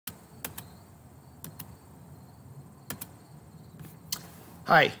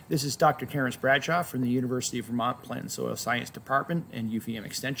Hi, this is Dr. Terrence Bradshaw from the University of Vermont Plant and Soil Science Department and UVM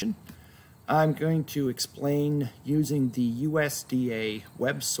Extension. I'm going to explain using the USDA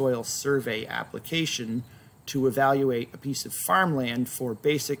Web Soil Survey application to evaluate a piece of farmland for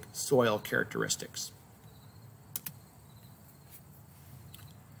basic soil characteristics.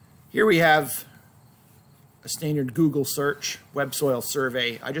 Here we have a standard Google search, Web Soil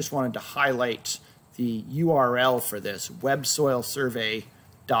Survey. I just wanted to highlight the URL for this,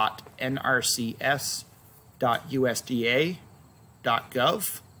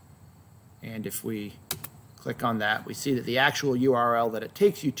 websoilsurvey.nrcs.usda.gov. And if we click on that, we see that the actual URL that it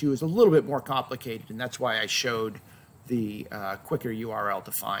takes you to is a little bit more complicated, and that's why I showed the quicker URL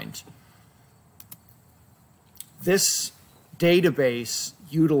to find. This database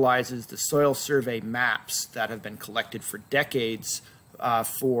utilizes the soil survey maps that have been collected for decades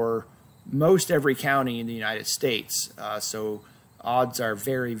for most every county in the United States. So odds are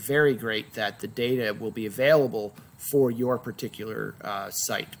very, very great that the data will be available for your particular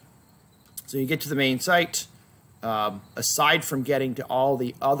site. So you get to the main site. Aside from getting to all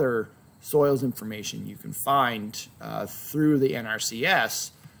the other soils information you can find through the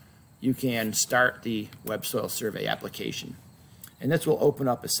NRCS, you can start the Web Soil Survey application. And this will open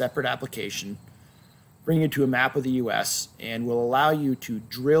up a separate application, bring you to a map of the U.S., and will allow you to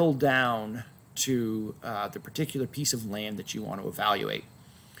drill down to the particular piece of land that you want to evaluate.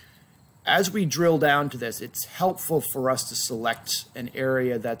 As we drill down to this, it's helpful for us to select an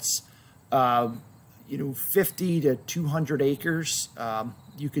area that's 50 to 200 acres.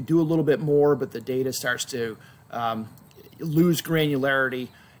 You could do a little bit more, but the data starts to lose granularity.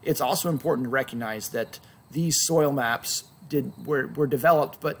 It's also important to recognize that these soil maps were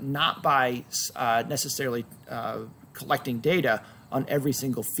developed, but not by necessarily collecting data on every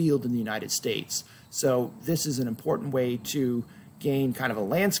single field in the United States. So this is an important way to gain kind of a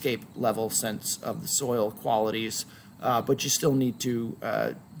landscape level sense of the soil qualities, but you still need to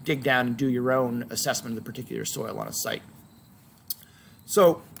dig down and do your own assessment of the particular soil on a site.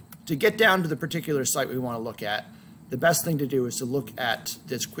 So to get down to the particular site we want to look at, the best thing to do is to look at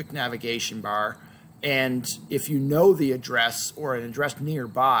this quick navigation bar. And if you know the address or an address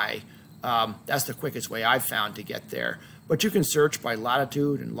nearby, that's the quickest way I've found to get there. But you can search by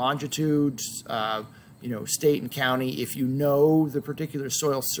latitude and longitude, state and county. If you know the particular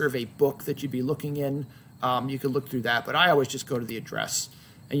soil survey book that you'd be looking in, you can look through that. But I always just go to the address.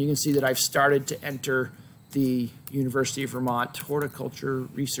 And you can see that I've started to enter the University of Vermont Horticulture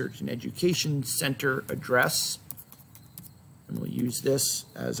Research and Education Center address. And we'll use this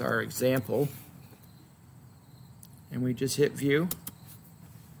as our example. And we just hit view.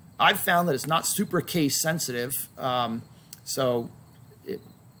 I've found that it's not super case sensitive.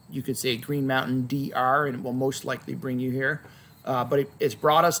 You could say Green Mountain DR and it will most likely bring you here. But it's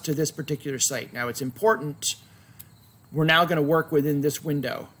brought us to this particular site. Now it's important, we're now going to work within this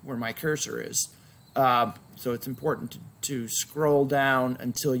window where my cursor is. So it's important to scroll down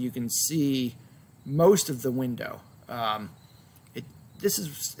until you can see most of the window. This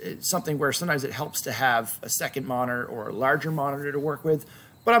is something where sometimes it helps to have a second monitor or a larger monitor to work with,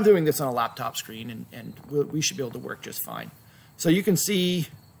 but I'm doing this on a laptop screen and we should be able to work just fine. So you can see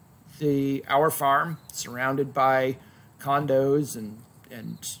our farm surrounded by condos and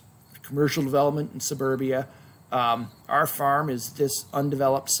commercial development and suburbia. Our farm is this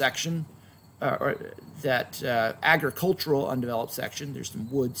undeveloped section, agricultural undeveloped section. There's some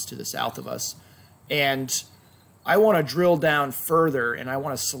woods to the south of us. And I want to drill down further and I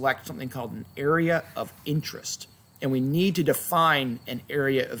want to select something called an area of interest. And we need to define an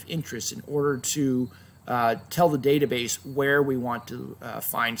area of interest in order to tell the database where we want to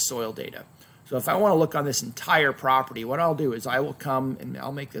find soil data. So if I want to look on this entire property, what I'll do is I will come and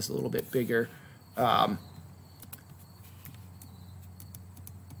I'll make this a little bit bigger. So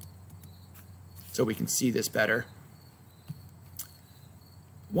we can see this better.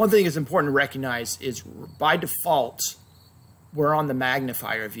 One thing that's important to recognize is by default, we're on the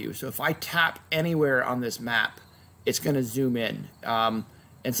magnifier view. So if I tap anywhere on this map, it's going to zoom in. And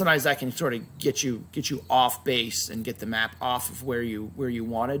sometimes that can sort of get you off base and get the map off of where you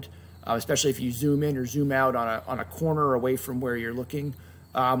wanted, especially if you zoom in or zoom out on a corner away from where you're looking.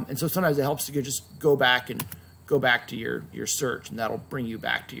 And so sometimes it helps to just go back to your search, and that'll bring you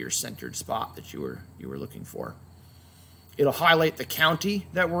back to your centered spot that you were looking for. It'll highlight the county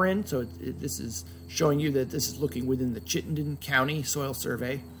that we're in, so this is showing you that this is looking within the Chittenden County Soil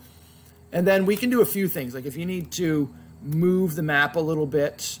Survey. And then we can do a few things, like if you need to move the map a little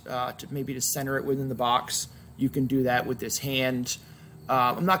bit, maybe to center it within the box, you can do that with this hand.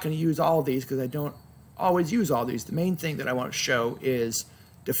 I'm not going to use all of these because I don't always use all these. The main thing that I want to show is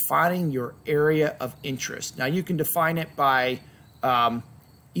defining your area of interest. Now you can define it by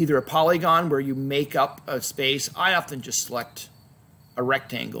either a polygon where you make up a space. I often just select a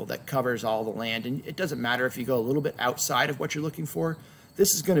rectangle that covers all the land, and it doesn't matter if you go a little bit outside of what you're looking for.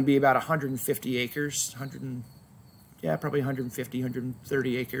 This is going to be about 150 acres, probably 150,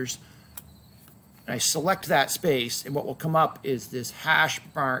 130 acres. And I select that space, and what will come up is this hash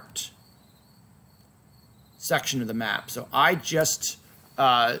marked section of the map. So I just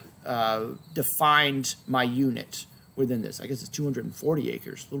defined my unit within this. I guess it's 240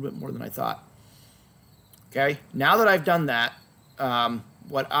 acres, a little bit more than I thought. Okay, now that I've done that,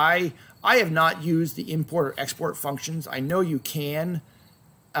 what I have not used the import or export functions. I know you can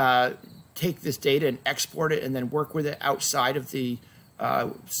take this data and export it and then work with it outside of the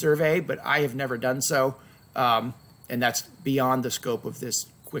survey, but I have never done so, and that's beyond the scope of this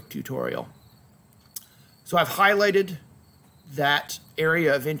quick tutorial. So I've highlighted that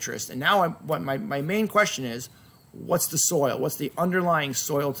area of interest, and now what my main question is, what's the soil? What's the underlying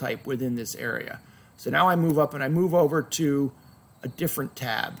soil type within this area? So now I move up and I move over to a different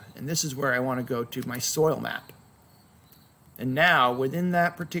tab, and this is where I want to go to my soil map. And now within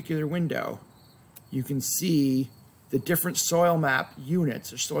that particular window, you can see the different soil map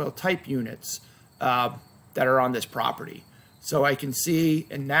units or soil type units that are on this property. So I can see,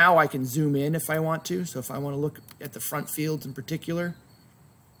 and now I can zoom in if I want to. So if I want to look at the front fields in particular,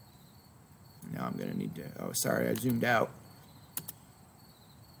 now I'm going to need to, oh, sorry, I zoomed out.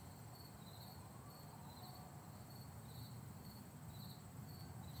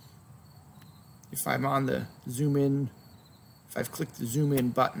 If I'm on the zoom in, if I've clicked the zoom in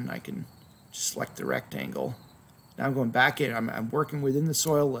button, I can select the rectangle. Now I'm going back in, I'm working within the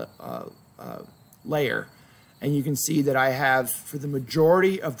soil layer, and you can see that I have, for the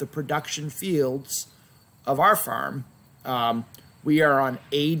majority of the production fields of our farm, we are on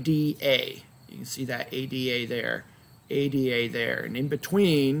ADA. You can see that ADA there, and in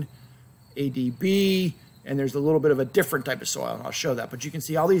between ADB, and there's a little bit of a different type of soil, and I'll show that. But you can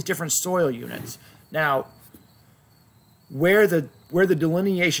see all these different soil units. Now, where the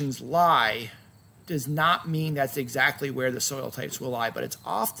delineations lie does not mean that's exactly where the soil types will lie, but it's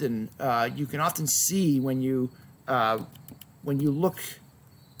often you can often see when you look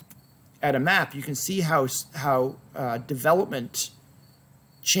at a map, you can see how development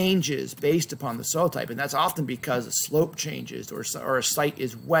changes based upon the soil type, and that's often because a slope changes or a site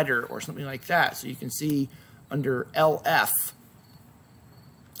is wetter or something like that. So you can see under LF,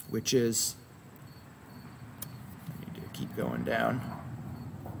 which is, I need to keep going down,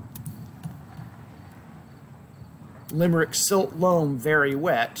 Limerick silt loam very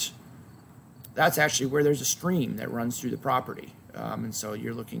wet. That's actually where there's a stream that runs through the property, and so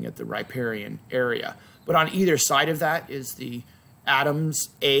you're looking at the riparian area. But on either side of that is the Adams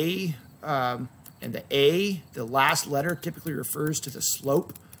A, and the A, the last letter, typically refers to the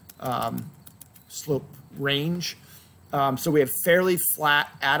slope range. So we have fairly flat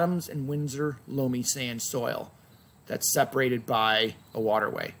Adams and Windsor loamy sand soil that's separated by a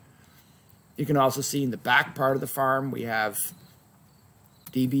waterway. You can also see in the back part of the farm we have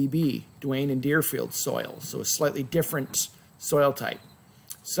DBB, Duane and Deerfield soil, so a slightly different soil type.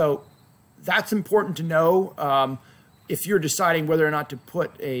 So that's important to know. If you're deciding whether or not to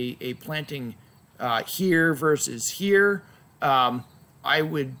put a planting here versus here, I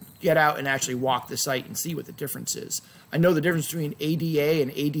would get out and actually walk the site and see what the difference is. I know the difference between ADA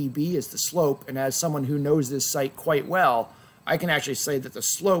and ADB is the slope, and as someone who knows this site quite well, I can actually say that the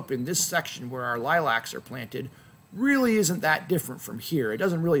slope in this section where our lilacs are planted really isn't that different from here. It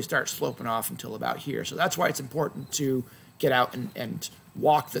doesn't really start sloping off until about here. So that's why it's important to get out and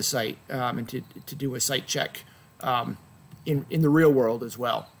walk the site and to do a site check in the real world as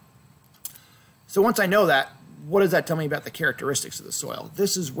well. So once I know that, what does that tell me about the characteristics of the soil?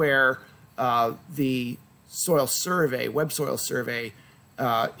 This is where the soil survey, web soil survey,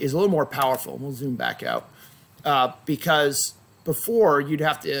 is a little more powerful. We'll zoom back out because before you'd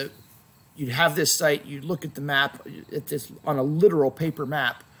have this site, you'd look at the map at this on a literal paper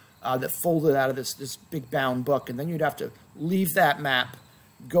map that folded out of this big bound book, and then you'd have to leave that map,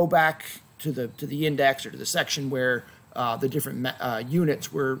 go back to the index or to the section where the different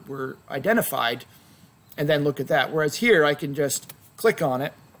units were identified, and then look at that. Whereas here, I can just click on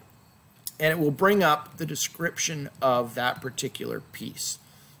it, and it will bring up the description of that particular piece.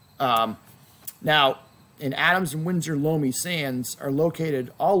 Now, in Adams and Windsor loamy sands are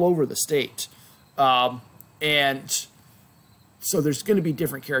located all over the state, and so there's going to be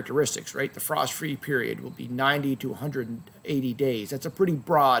different characteristics, right? The frost-free period will be 90 to 180 days. That's a pretty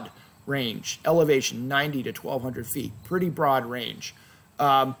broad range. Elevation 90 to 1,200 feet, pretty broad range.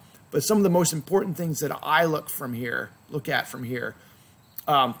 But some of the most important things that I look at from here,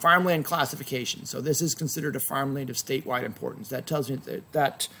 farmland classification. So this is considered a farmland of statewide importance. That tells you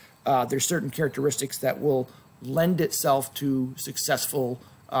that there's certain characteristics that will lend itself to successful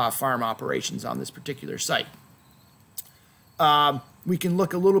farm operations on this particular site. We can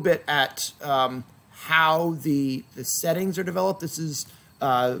look a little bit at how the settings are developed. This is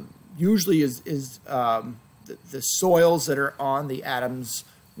usually the soils that are on the Adams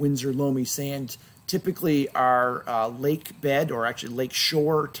Windsor loamy sand typically are lake bed, or actually lake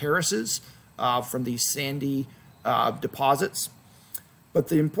shore terraces from these sandy deposits. But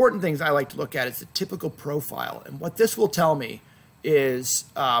the important things I like to look at is the typical profile. And what this will tell me is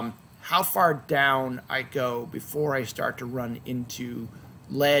how far down I go before I start to run into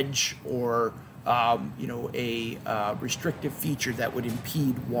ledge or a restrictive feature that would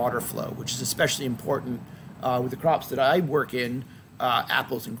impede water flow, which is especially important with the crops that I work in,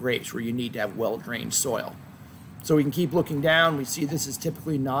 apples and grapes, where you need to have well-drained soil. So we can keep looking down. We see this is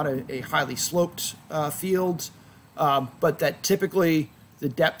typically not a highly sloped field, but that typically the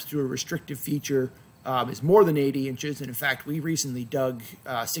depth to a restrictive feature is more than 80 inches. And in fact, we recently dug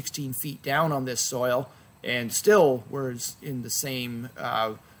 16 feet down on this soil, and still we're in the same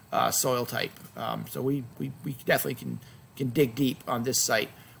soil type. So we definitely can dig deep on this site,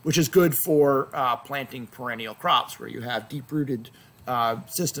 which is good for planting perennial crops where you have deep-rooted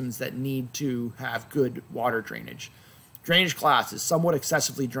systems that need to have good water drainage. Drainage class is somewhat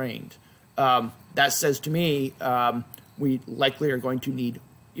excessively drained. That says to me we likely are going to need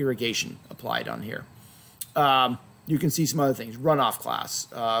irrigation applied on here. You can see some other things. Runoff class,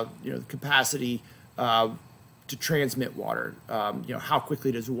 the capacity to transmit water. How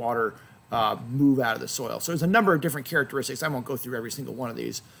quickly does water move out of the soil? So there's a number of different characteristics. I won't go through every single one of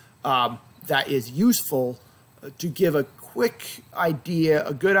these. That is useful to give a quick idea,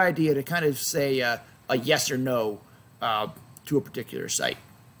 a good idea to kind of say a yes or no to a particular site.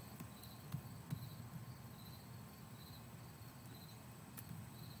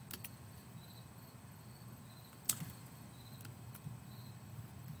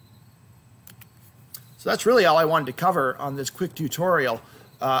 So that's really all I wanted to cover on this quick tutorial.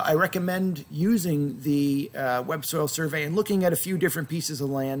 I recommend using the web soil survey and looking at a few different pieces of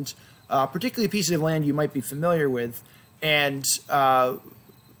land, particularly pieces of land you might be familiar with, and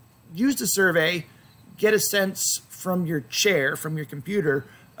use the survey, get a sense from your chair, from your computer,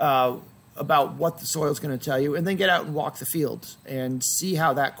 about what the soil is going to tell you, and then get out and walk the field and see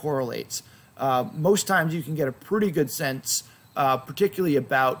how that correlates. Most times you can get a pretty good sense, particularly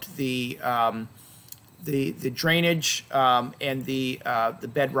about the drainage and the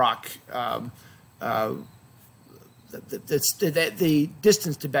bedrock, the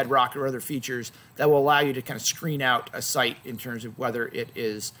distance to bedrock or other features that will allow you to kind of screen out a site in terms of whether it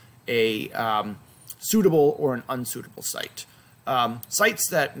is a suitable or an unsuitable site. Sites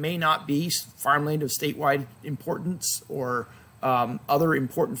that may not be farmland of statewide importance or other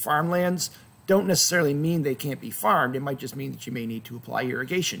important farmlands don't necessarily mean they can't be farmed. It might just mean that you may need to apply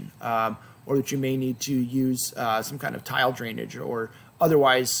irrigation, or that you may need to use some kind of tile drainage or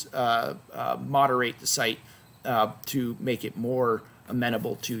otherwise moderate the site to make it more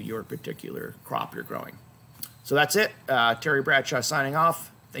amenable to your particular crop you're growing. So that's it. Terry Bradshaw signing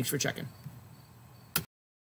off. Thanks for checking.